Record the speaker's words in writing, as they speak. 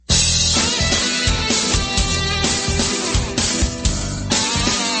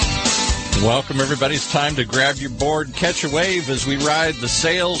Welcome, everybody. It's time to grab your board, catch a wave as we ride the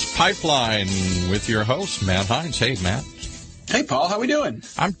sales pipeline with your host, Matt Hines. Hey, Matt. Hey, Paul. How we doing?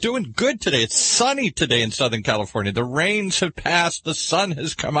 I'm doing good today. It's sunny today in Southern California. The rains have passed, the sun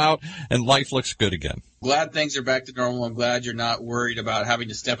has come out, and life looks good again. Glad things are back to normal. I'm glad you're not worried about having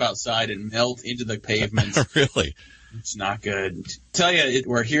to step outside and melt into the pavement. Really? It's not good. Tell you,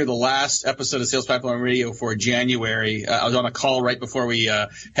 we're here the last episode of Sales Pipeline Radio for January. I was on a call right before we head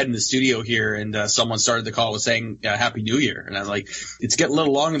in the studio here, and someone started the call with saying Happy New Year. And I was like, it's getting a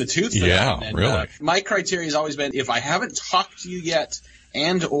little long in the tooth. Yeah, and, really. My criteria has always been, if I haven't talked to you yet,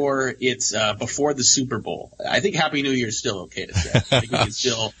 and or it's before the Super Bowl, I think Happy New Year is still okay to say. I think we can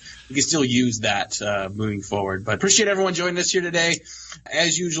still use that moving forward. But appreciate everyone joining us here today.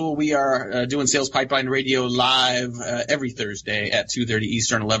 As usual, we are doing Sales Pipeline Radio live every Thursday at 2:30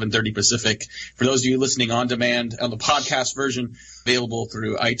 Eastern, 11:30 Pacific. For those of you listening on demand on the podcast version, available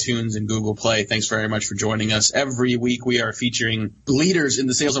through iTunes and Google Play, thanks very much for joining us. Every week we are featuring leaders in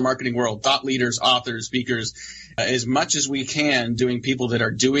the sales and marketing world, thought leaders, authors, speakers, as much as we can, doing people that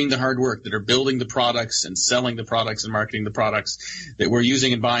are doing the hard work, that are building the products and selling the products and marketing the products that we're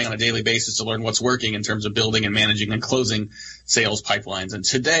using and buying on a daily basis to learn what's working in terms of building and managing and closing sales pipelines. And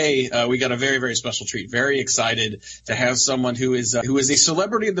today we got a very, very special treat. Very excited to have someone who is a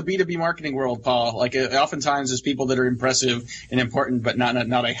celebrity in the B2B marketing world, Paul. Like oftentimes there's people that are impressive and important, but not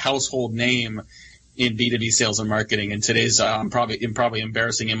a household name in B2B sales and marketing. And today's, I'm probably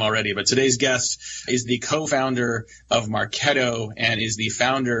embarrassing him already, but today's guest is the co-founder of Marketo and is the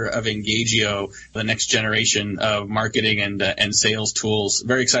founder of Engagio, the next generation of marketing and sales tools.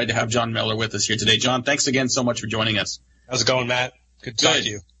 Very excited to have John Miller with us here today. John, thanks again so much for joining us. How's it going, Matt? Good to talk to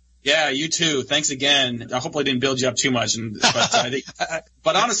you. Yeah, you too. Thanks again. I hope I didn't build you up too much,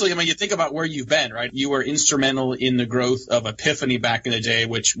 but honestly, I mean, you think about where you've been, right? You were instrumental in the growth of Epiphany back in the day,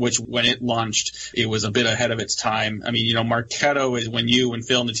 which when it launched, it was a bit ahead of its time. I mean, you know, Marketo is when you and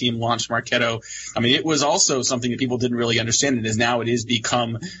Phil and the team launched Marketo. I mean, it was also something that people didn't really understand. And now it has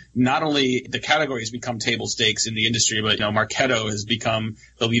become not only the category has become table stakes in the industry, but you know, Marketo has become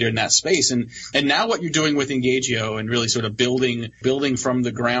the leader in that space. And now what you're doing with Engagio and really sort of building from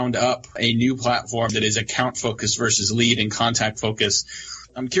the ground up a new platform that is account focused versus lead and contact focused.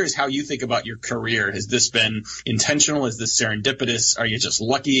 I'm curious how you think about your career. Has this been intentional? Is this serendipitous? Are you just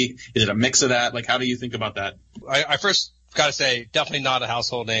lucky? Is it a mix of that? Like, how do you think about that? I first got to say, definitely not a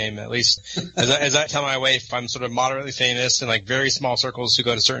household name, at least as I tell my wife, I'm sort of moderately famous in like very small circles who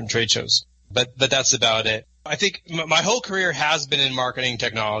go to certain trade shows. But that's about it. I think my whole career has been in marketing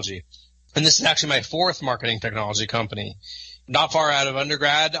technology. And this is actually my fourth marketing technology company. Not far out of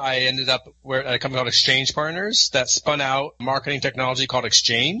undergrad, I ended up at a company called Exchange Partners that spun out marketing technology called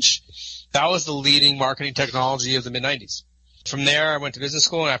Exchange. That was the leading marketing technology of the mid-90s. From there, I went to business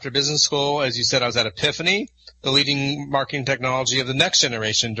school, and after business school, as you said, I was at Epiphany, the leading marketing technology of the next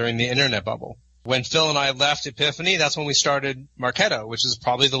generation during the internet bubble. When Phil and I left Epiphany, that's when we started Marketo, which is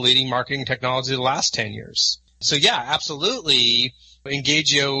probably the leading marketing technology of the last 10 years. So yeah, absolutely.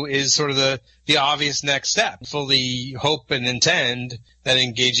 Engagio is sort of the obvious next step. Fully hope and intend that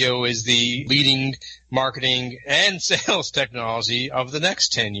Engagio is the leading marketing and sales technology of the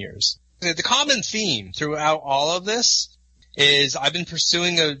next 10 years. The common theme throughout all of this is I've been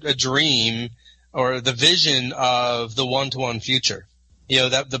pursuing a dream or the vision of the one-to-one future. You know,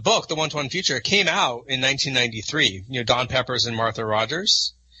 that the book, The One-to-One Future, came out in 1993. You know, Don Peppers and Martha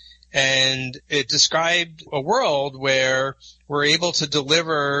Rogers. And it described a world where we're able to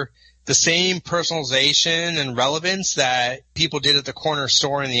deliver the same personalization and relevance that people did at the corner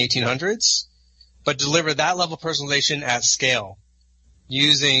store in the 1800s, but deliver that level of personalization at scale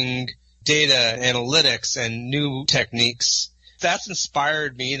using data, analytics, and new techniques. That's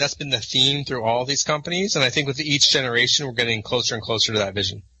inspired me. That's been the theme through all these companies. And I think with each generation, we're getting closer and closer to that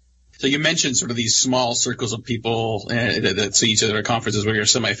vision. So you mentioned sort of these small circles of people that see each other at conferences where you're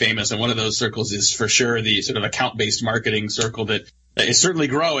semi-famous, and one of those circles is for sure the sort of account-based marketing circle that is certainly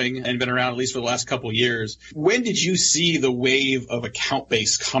growing and been around at least for the last couple of years. When did you see the wave of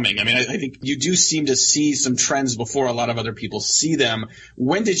account-based coming? I mean, I think you do seem to see some trends before a lot of other people see them.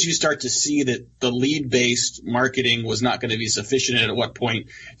 When did you start to see that the lead-based marketing was not going to be sufficient, and at what point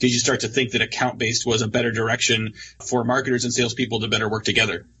did you start to think that account-based was a better direction for marketers and salespeople to better work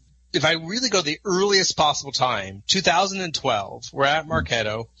together? If I really go the earliest possible time, 2012, we're at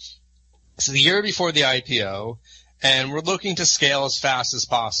Marketo. It's the year before the IPO, and we're looking to scale as fast as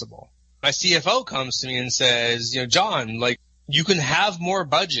possible. My CFO comes to me and says, you know, John, like, you can have more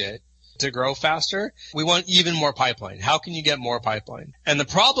budget to grow faster. We want even more pipeline. How can you get more pipeline? And the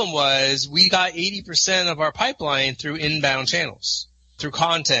problem was we got 80% of our pipeline through inbound channels. through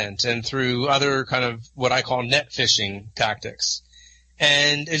content and through other kind of what I call net fishing tactics.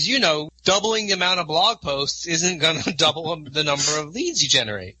 And as you know, doubling the amount of blog posts isn't going to double the number of leads you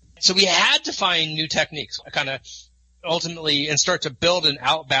generate. So we had to find new techniques, kind of ultimately, and start to build an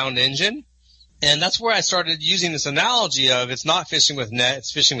outbound engine. And that's where I started using this analogy of it's not fishing with net,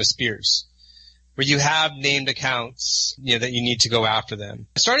 it's fishing with spears, where you have named accounts, that you need to go after them.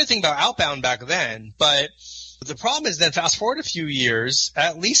 I started thinking about outbound back then, but the problem is then fast forward a few years,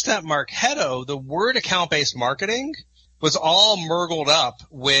 at least at Marketo, the word account-based marketing was all mergled up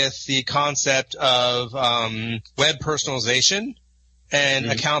with the concept of web personalization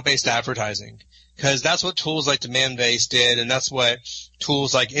and account-based advertising, because that's what tools like Demandbase did, and that's what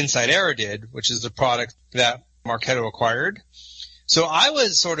tools like Inside Error did, which is the product that Marketo acquired. So I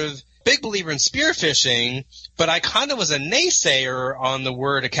was sort of big believer in spear fishing, but I kind of was a naysayer on the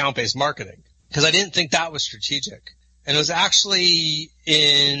word account-based marketing because I didn't think that was strategic. And it was actually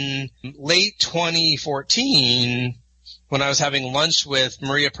in late 2014 when I was having lunch with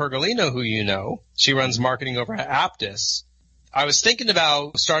Maria Pergolino, who you know. She runs marketing over at Aptus. I was thinking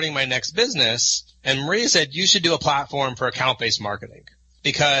about starting my next business, and Maria said, you should do a platform for account-based marketing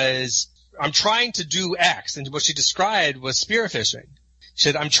because I'm trying to do X. And what she described was spear fishing. She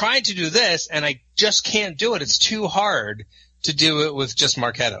said, I'm trying to do this, and I just can't do it. It's too hard to do it with just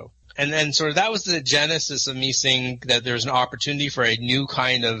Marketo. And then sort of that was the genesis of me seeing that there's an opportunity for a new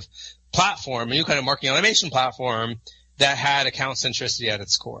kind of platform, a new kind of marketing automation platform that had account centricity at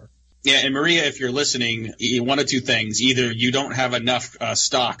its core. Yeah, and Maria, if you're listening, one of two things. Either you don't have enough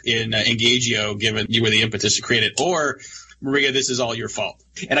stock in Engagio, given you were the impetus to create it, or Maria, this is all your fault.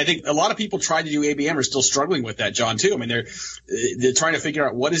 And I think a lot of people try to do ABM are still struggling with that, John, too. I mean, they're trying to figure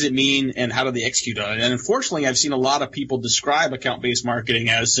out what does it mean and how do they execute on it. And unfortunately, I've seen a lot of people describe account-based marketing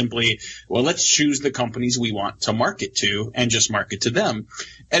as simply, well, let's choose the companies we want to market to and just market to them.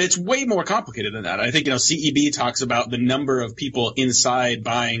 And it's way more complicated than that. I think, CEB talks about the number of people inside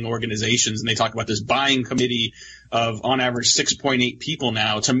buying organizations, and they talk about this buying committee of on average 6.8 people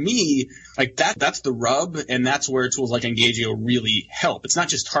now. To me, like that's the rub, and that's where tools like Engagio really help. It's not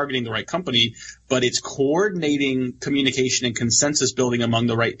just targeting the right company, but it's coordinating communication and consensus building among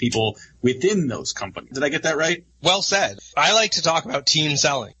the right people within those companies. Did I get that right? Well said. I like to talk about team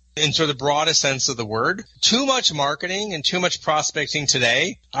selling in sort of the broadest sense of the word. Too much marketing and too much prospecting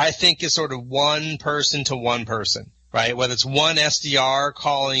today, I think, is sort of one person to one person, right? Whether it's one SDR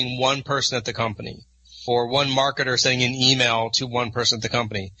calling one person at the company, or one marketer sending an email to one person at the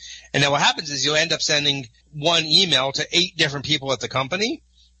company. And then what happens is you'll end up sending one email to 8 different people at the company,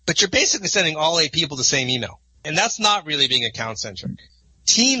 but you're basically sending all 8 people the same email. And that's not really being account-centric.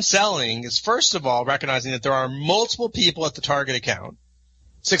 Team selling is, first of all, recognizing that there are multiple people at the target account,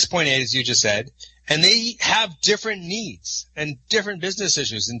 6.8 as you just said, and they have different needs and different business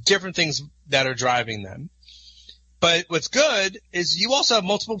issues and different things that are driving them. But what's good is you also have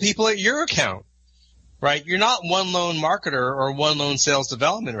multiple people at your account. Right? You're not one lone marketer or one lone sales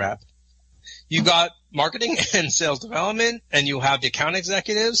development rep. You've got marketing and sales development, and you have the account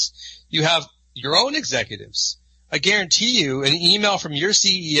executives. You have your own executives. I guarantee you an email from your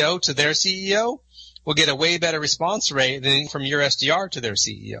CEO to their CEO will get a way better response rate than from your SDR to their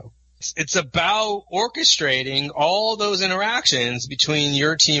CEO. It's about orchestrating all those interactions between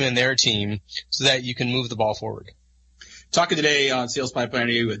your team and their team so that you can move the ball forward. Talking today on Sales Pipeline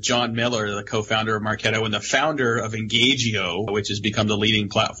Radio with John Miller, the co-founder of Marketo and the founder of Engagio, which has become the leading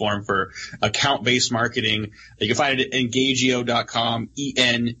platform for account-based marketing. You can find it at engagio.com,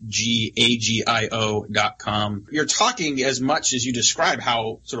 engagio.com. You're talking as much as you describe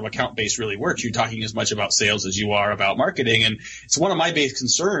how sort of account-based really works. You're talking as much about sales as you are about marketing. And it's one of my base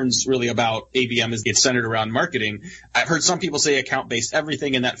concerns really about ABM is it's centered around marketing. I've heard some people say account-based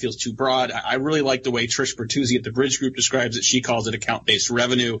everything, and that feels too broad. I really like the way Trish Bertuzzi at the Bridge Group describes it. She calls it account-based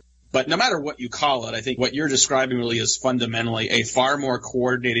revenue. But no matter what you call it, I think what you're describing really is fundamentally a far more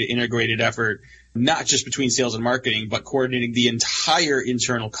coordinated, integrated effort, not just between sales and marketing, but coordinating the entire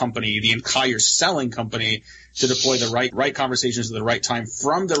internal company, the entire selling company to deploy the right conversations at the right time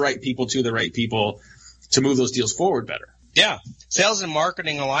from the right people to the right people to move those deals forward better. Yeah. Sales and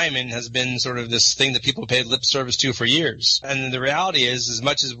marketing alignment has been sort of this thing that people paid lip service to for years. And the reality is, as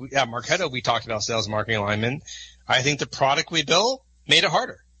much as at Marketo we talked about sales and marketing alignment, I think the product we built made it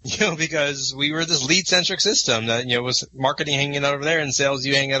harder, because we were this lead-centric system that, was marketing hanging out over there and sales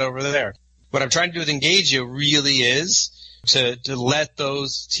you hang out over there. What I'm trying to do with Engagio really is to let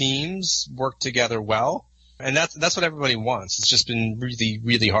those teams work together well. And that's what everybody wants. It's just been really,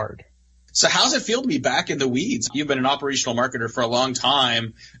 really hard. So how's it feel to be back in the weeds? You've been an operational marketer for a long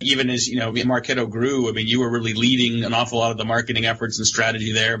time. Even as, Marketo grew, I mean, you were really leading an awful lot of the marketing efforts and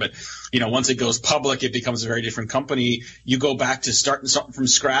strategy there. But, once it goes public, it becomes a very different company. You go back to starting something from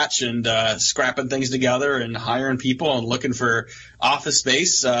scratch and scrapping things together and hiring people and looking for office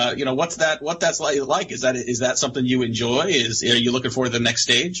space. What's that's like? Is that something you enjoy? Are you looking forward to the next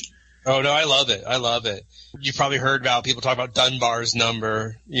stage? Oh, no, I love it. You've probably heard about people talk about Dunbar's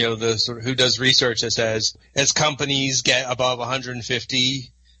number, the sort of who does research that says as companies get above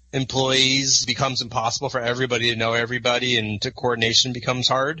 150 employees, it becomes impossible for everybody to know everybody and coordination becomes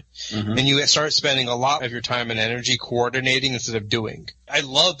hard. Mm-hmm. And you start spending a lot of your time and energy coordinating instead of doing. I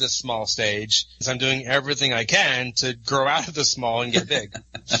love this small stage because I'm doing everything I can to grow out of the small and get big.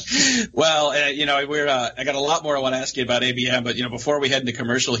 Well, I got a lot more I want to ask you about ABM, but, before we head into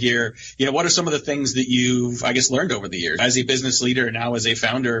commercial here, what are some of the things that you've, I guess, learned over the years as a business leader and now as a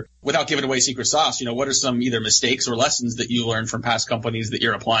founder, without giving away secret sauce? What are some either mistakes or lessons that you learned from past companies that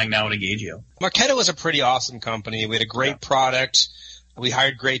you're applying now at Engagio? Marketo was a pretty awesome company. We had a great product. We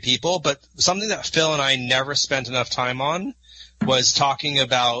hired great people, but something that Phil and I never spent enough time on was talking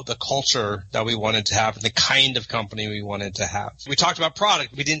about the culture that we wanted to have and the kind of company we wanted to have. We talked about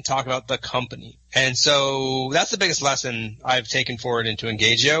product. We didn't talk about the company. And so that's the biggest lesson I've taken forward into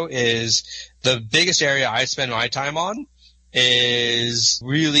Engagio is the biggest area I spend my time on is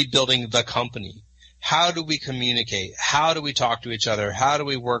really building the company. How do we communicate? How do we talk to each other? How do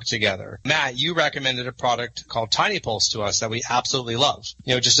we work together? Matt, you recommended a product called TinyPulse to us that we absolutely love,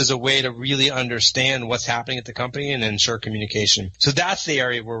 just as a way to really understand what's happening at the company and ensure communication. So that's the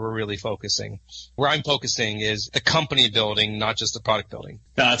area where we're really focusing. Where I'm focusing is the company building, not just the product building.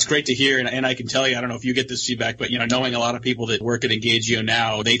 It's great to hear. And I can tell you, I don't know if you get this feedback, but, knowing a lot of people that work at Engagio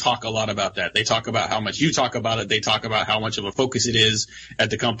now, they talk a lot about that. They talk about how much you talk about it. They talk about how much of a focus it is at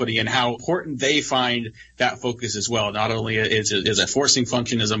the company and how important they find that focus as well. Not only is a forcing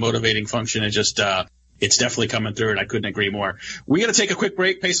function, as a motivating function, it's definitely coming through, and I couldn't agree more. We got to take a quick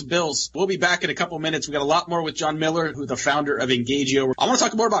break, pay some bills. We'll be back in a couple minutes. We got a lot more with John Miller, who's the founder of Engagio. I want to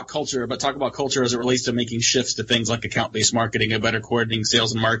talk more about culture, but talk about culture as it relates to making shifts to things like account-based marketing and better coordinating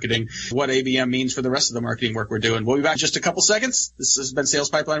sales and marketing, what ABM means for the rest of the marketing work we're doing. We'll be back in just a couple seconds. This has been Sales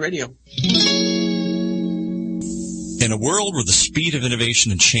Pipeline Radio. In a world where the speed of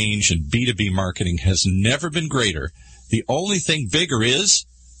innovation and change in B2B marketing has never been greater, the only thing bigger is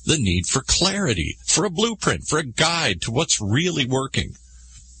the need for clarity, for a blueprint, for a guide to what's really working.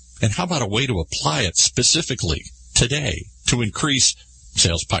 And how about a way to apply it specifically today to increase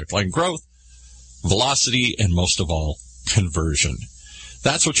sales pipeline growth, velocity, and most of all, conversion?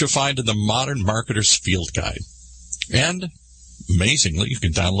 That's what you'll find in the Modern Marketer's Field Guide. And amazingly, you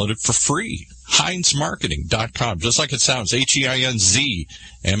can download it for free. HeinzMarketing.com, just like it sounds, HeinzMarketing.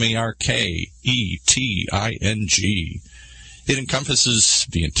 It encompasses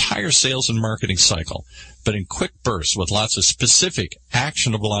the entire sales and marketing cycle, but in quick bursts with lots of specific,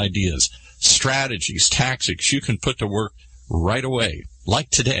 actionable ideas, strategies, tactics you can put to work right away, like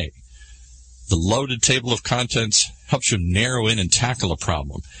today. The loaded table of contents helps you narrow in and tackle a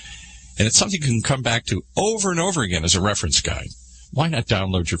problem. And it's something you can come back to over and over again as a reference guide. Why not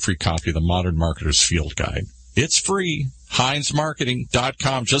download your free copy of the Modern Marketer's Field Guide? It's free.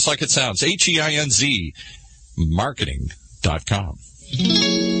 HeinzMarketing.com, just like it sounds. HEINZ Marketing.com.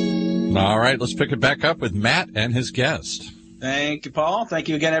 All right, let's pick it back up with Matt and his guest. Thank you, Paul. Thank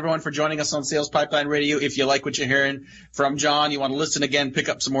you again, everyone, for joining us on Sales Pipeline Radio. If you like what you're hearing from John, you want to listen again, pick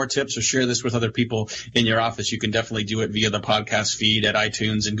up some more tips, or share this with other people in your office, you can definitely do it via the podcast feed at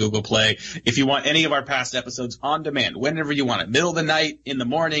iTunes and Google Play. If you want any of our past episodes on demand, whenever you want it, middle of the night, in the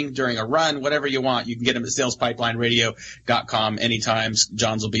morning, during a run, whatever you want, you can get them at SalesPipelineRadio.com anytime.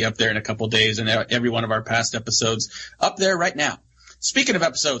 John's will be up there in a couple of days, and every one of our past episodes up there right now. Speaking of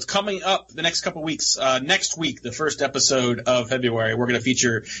episodes, coming up the next couple weeks, next week, the first episode of February, we're going to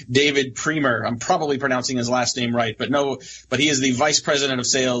feature David Priemer. I'm probably pronouncing his last name right, but he is the Vice President of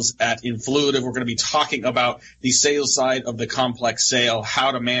Sales at Influitive. We're going to be talking about the sales side of the complex sale,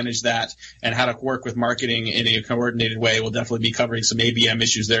 how to manage that, and how to work with marketing in a coordinated way. We'll definitely be covering some ABM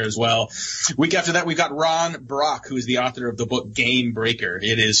issues there as well. Week after that, we've got Ron Brock, who is the author of the book Game Breaker.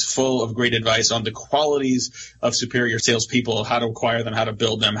 It is full of great advice on the qualities of superior salespeople, how to acquire them, how to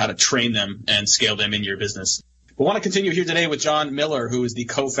build them, how to train them, and scale them in your business. We want to continue here today with John Miller, who is the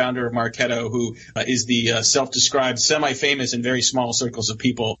co-founder of Marketo, who is the self-described semi-famous in very small circles of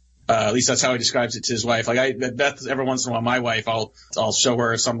people. At least that's how he describes it to his wife. Beth, every once in a while, my wife, I'll show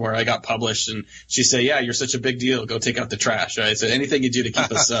her somewhere I got published, and she say, "Yeah, you're such a big deal. Go take out the trash." Right? So anything you do to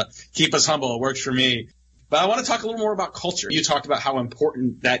keep us humble, it works for me. But I want to talk a little more about culture. You talked about how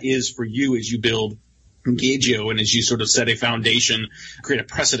important that is for you as you build Engagio, and as you sort of set a foundation, create a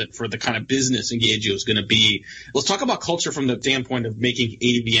precedent for the kind of business Engagio is going to be. Let's talk about culture from the standpoint of making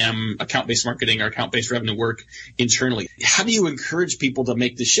ABM, account-based marketing, or account-based revenue work internally. How do you encourage people to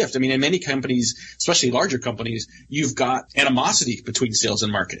make the shift? I mean, in many companies, especially larger companies, you've got animosity between sales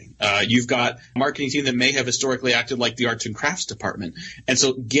and marketing. You've got a marketing team that may have historically acted like the arts and crafts department. And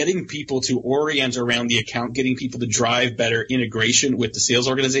so getting people to orient around the account, getting people to drive better integration with the sales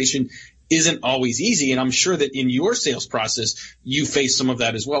organization isn't always easy, and I'm sure that in your sales process, you face some of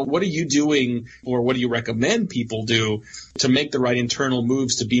that as well. What are you doing, or what do you recommend people do to make the right internal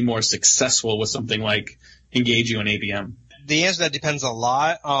moves to be more successful with something like Engagio and ABM? The answer to that depends a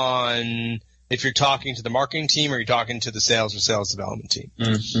lot on if you're talking to the marketing team or you're talking to the sales or sales development team.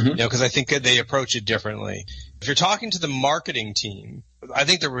 Mm-hmm. Because I think they approach it differently. If you're talking to the marketing team, I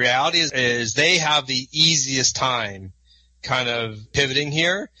think the reality is they have the easiest time kind of pivoting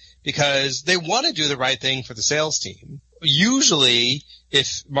here, because they want to do the right thing for the sales team. Usually,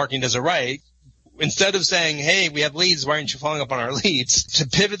 if marketing does it right, instead of saying, hey, we have leads, why aren't you following up on our leads, to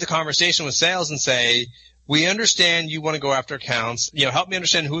pivot the conversation with sales and say, we understand you want to go after accounts. Help me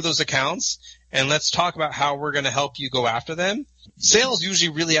understand who those accounts, and let's talk about how we're going to help you go after them. Sales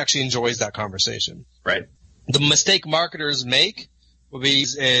usually really actually enjoys that conversation. Right. The mistake marketers make will be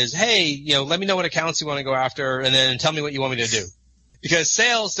hey, let me know what accounts you want to go after, and then tell me what you want me to do. Because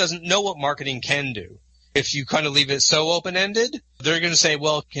sales doesn't know what marketing can do. If you kind of leave it so open-ended, they're going to say,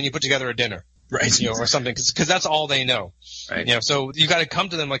 well, can you put together a dinner? Right. Or something, because that's all they know. Right. So you got to come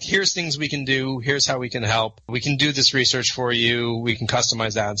to them like, here's things we can do. Here's how we can help. We can do this research for you. We can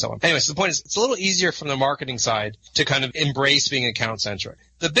customize that and so on. Anyway, so the point is, it's a little easier from the marketing side to kind of embrace being account-centric.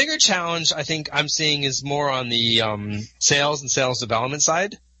 The bigger challenge I think I'm seeing is more on the sales and sales development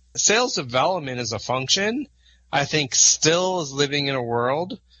side. Sales development as a function, I think, still is living in a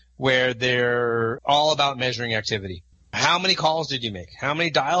world where they're all about measuring activity. How many calls did you make? How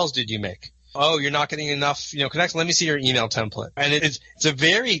many dials did you make? Oh, you're not getting enough, connects. Let me see your email template. And it's a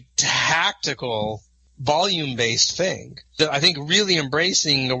very tactical, volume-based thing. I think really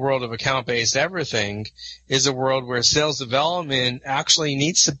embracing the world of account-based everything is a world where sales development actually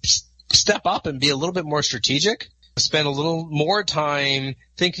needs to step up and be a little bit more strategic. Spend a little more time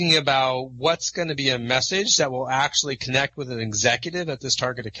thinking about what's going to be a message that will actually connect with an executive at this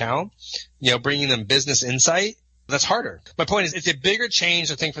target account, bringing them business insight. That's harder. My point is, it's a bigger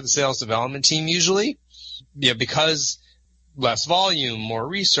change, I think, for the sales development team usually, because less volume, more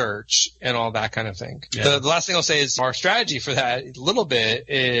research, and all that kind of thing. Yeah. The last thing I'll say is our strategy for that a little bit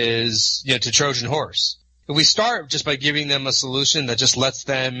is, to Trojan horse. We start just by giving them a solution that just lets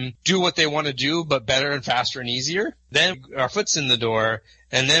them do what they want to do, but better and faster and easier. Then our foot's in the door,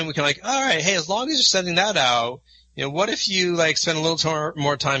 and then we can all right, hey, as long as you're sending that out, what if you spend a little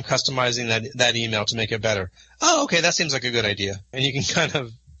more time customizing that email to make it better? Oh, okay, that seems like a good idea. And you can kind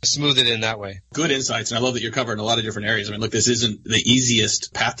of smooth it in that way. Good insights, and I love that you're covering a lot of different areas. I mean, look, this isn't the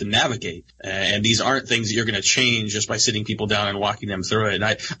easiest path to navigate, and these aren't things that you're going to change just by sitting people down and walking them through it. And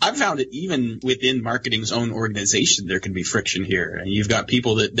I've found it even within marketing's own organization, there can be friction here. And you've got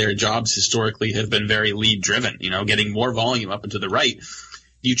people that their jobs historically have been very lead-driven, getting more volume up and to the right.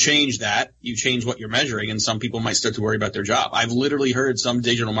 You change that, you change what you're measuring, and some people might start to worry about their job. I've literally heard some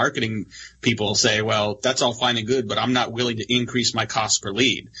digital marketing people say, well, that's all fine and good, but I'm not willing to increase my cost per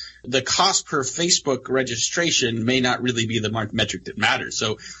lead. The cost per Facebook registration may not really be the metric that matters.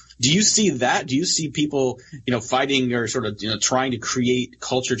 So do you see that? Do you see people, fighting or sort of, trying to create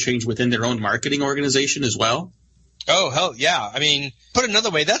culture change within their own marketing organization as well? Oh, hell yeah. I mean, put it another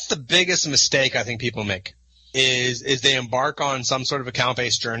way, that's the biggest mistake I think people make. Is they embark on some sort of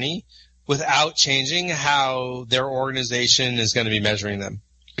account-based journey without changing how their organization is going to be measuring them.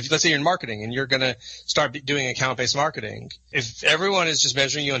 If let's say you're in marketing and you're going to start doing account-based marketing, if everyone is just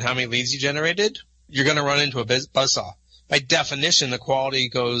measuring you on how many leads you generated, you're going to run into a buzzsaw. By definition, the quality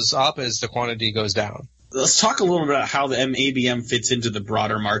goes up as the quantity goes down. Let's talk a little bit about how the ABM fits into the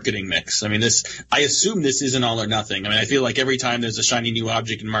broader marketing mix. I mean, I assume this isn't all or nothing. I mean, I feel like every time there's a shiny new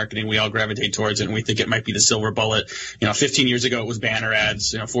object in marketing, we all gravitate towards it and we think it might be the silver bullet. 15 years ago it was banner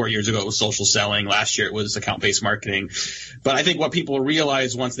ads. 4 years ago it was social selling. Last year it was account-based marketing. But I think what people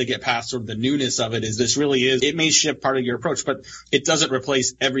realize once they get past sort of the newness of it is this really is, it may shift part of your approach, but it doesn't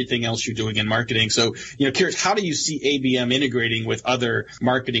replace everything else you're doing in marketing. So, curious, how do you see ABM integrating with other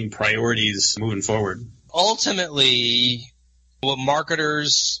marketing priorities moving forward? Ultimately, what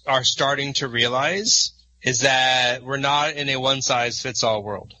marketers are starting to realize is that we're not in a one-size-fits-all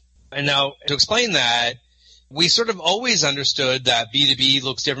world. And now, to explain that, we sort of always understood that B2B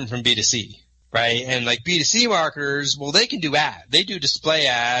looks different from B2C. right? And like B2C marketers, well, they can do ads. They do display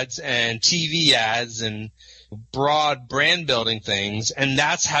ads and TV ads and broad brand building things. And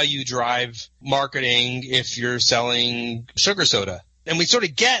that's how you drive marketing if you're selling sugar soda. And we sort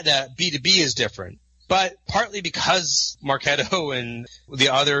of get that B2B is different. But partly because Marketo and the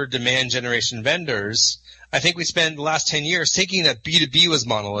other demand generation vendors, I think we spent the last 10 years thinking that B2B was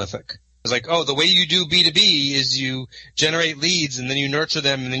monolithic. It's like, oh, the way you do B2B is you generate leads and then you nurture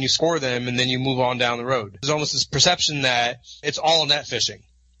them and then you score them and then you move on down the road. There's almost this perception that it's all net fishing.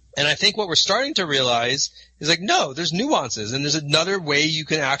 And I think what we're starting to realize is like, no, there's nuances and there's another way you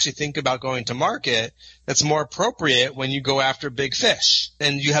can actually think about going to market that's more appropriate when you go after big fish.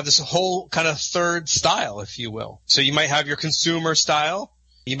 And you have this whole kind of third style, if you will. So you might have your consumer style,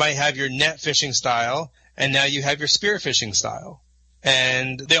 you might have your net fishing style, and now you have your spearfishing style.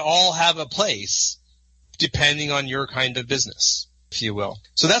 And they all have a place depending on your kind of business, if you will.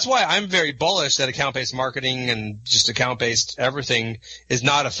 So that's why I'm very bullish that account-based marketing and just account-based everything is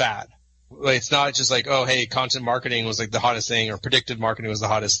not a fad. It's not just like, oh, hey, content marketing was like the hottest thing or predictive marketing was the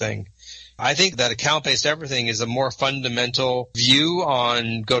hottest thing. I think that account-based everything is a more fundamental view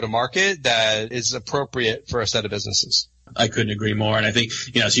on go-to-market that is appropriate for a set of businesses. I couldn't agree more. And I think,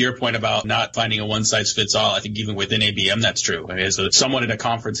 to your point about not finding a one-size-fits-all, I think even within ABM, that's true. I mean, so someone at a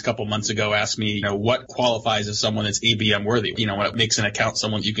conference a couple months ago asked me, what qualifies as someone that's ABM worthy? What makes an account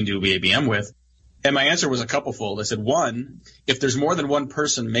someone you can do ABM with? And my answer was a couplefold. I said, one, if there's more than one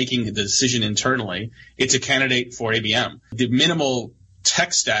person making the decision internally, it's a candidate for ABM. The minimal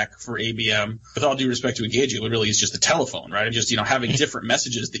tech stack for ABM, with all due respect to Engagio, it really is just the telephone, right? And just, having different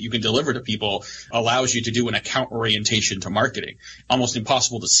messages that you can deliver to people allows you to do an account orientation to marketing. Almost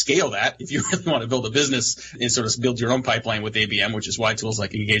impossible to scale that if you really want to build a business and sort of build your own pipeline with ABM, which is why tools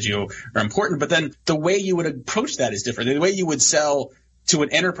like Engagio are important. But then the way you would approach that is different. The way you would sell to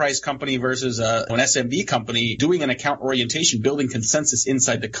an enterprise company versus an SMB company, doing an account orientation, building consensus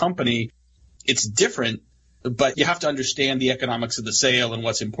inside the company, it's different. But you have to understand the economics of the sale and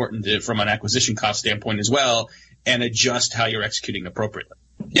what's important from an acquisition cost standpoint as well, and adjust how you're executing appropriately.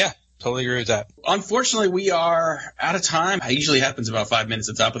 Yeah, totally agree with that. Unfortunately, we are out of time. It usually happens about 5 minutes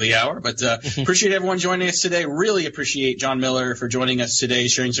at the top of the hour, but appreciate everyone joining us today. Really appreciate John Miller for joining us today,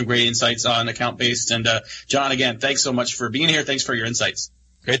 sharing some great insights on account-based. And John, again, thanks so much for being here. Thanks for your insights.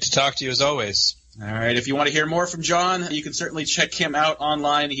 Great to talk to you as always. All right. If you want to hear more from John, you can certainly check him out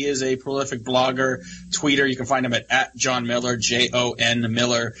online. He is a prolific blogger, tweeter. You can find him at John Miller, Jon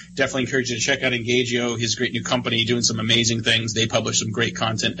Miller. Definitely encourage you to check out Engagio, his great new company, doing some amazing things. They publish some great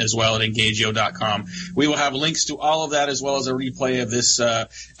content as well at Engagio.com. We will have links to all of that as well as a replay of this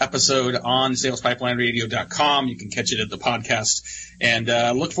episode on SalesPipelineRadio.com. You can catch it at the podcast. And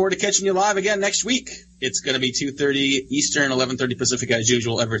look forward to catching you live again next week. It's going to be 2:30 Eastern, 11:30 Pacific as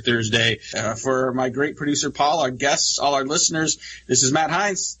usual every Thursday. For my great producer, Paul, our guests, all our listeners, this is Matt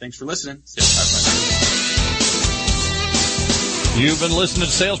Hines. Thanks for listening. You've been listening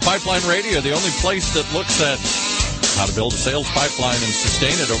to Sales Pipeline Radio, the only place that looks at how to build a sales pipeline and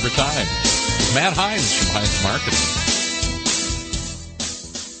sustain it over time. Matt Hines from Hines Marketing.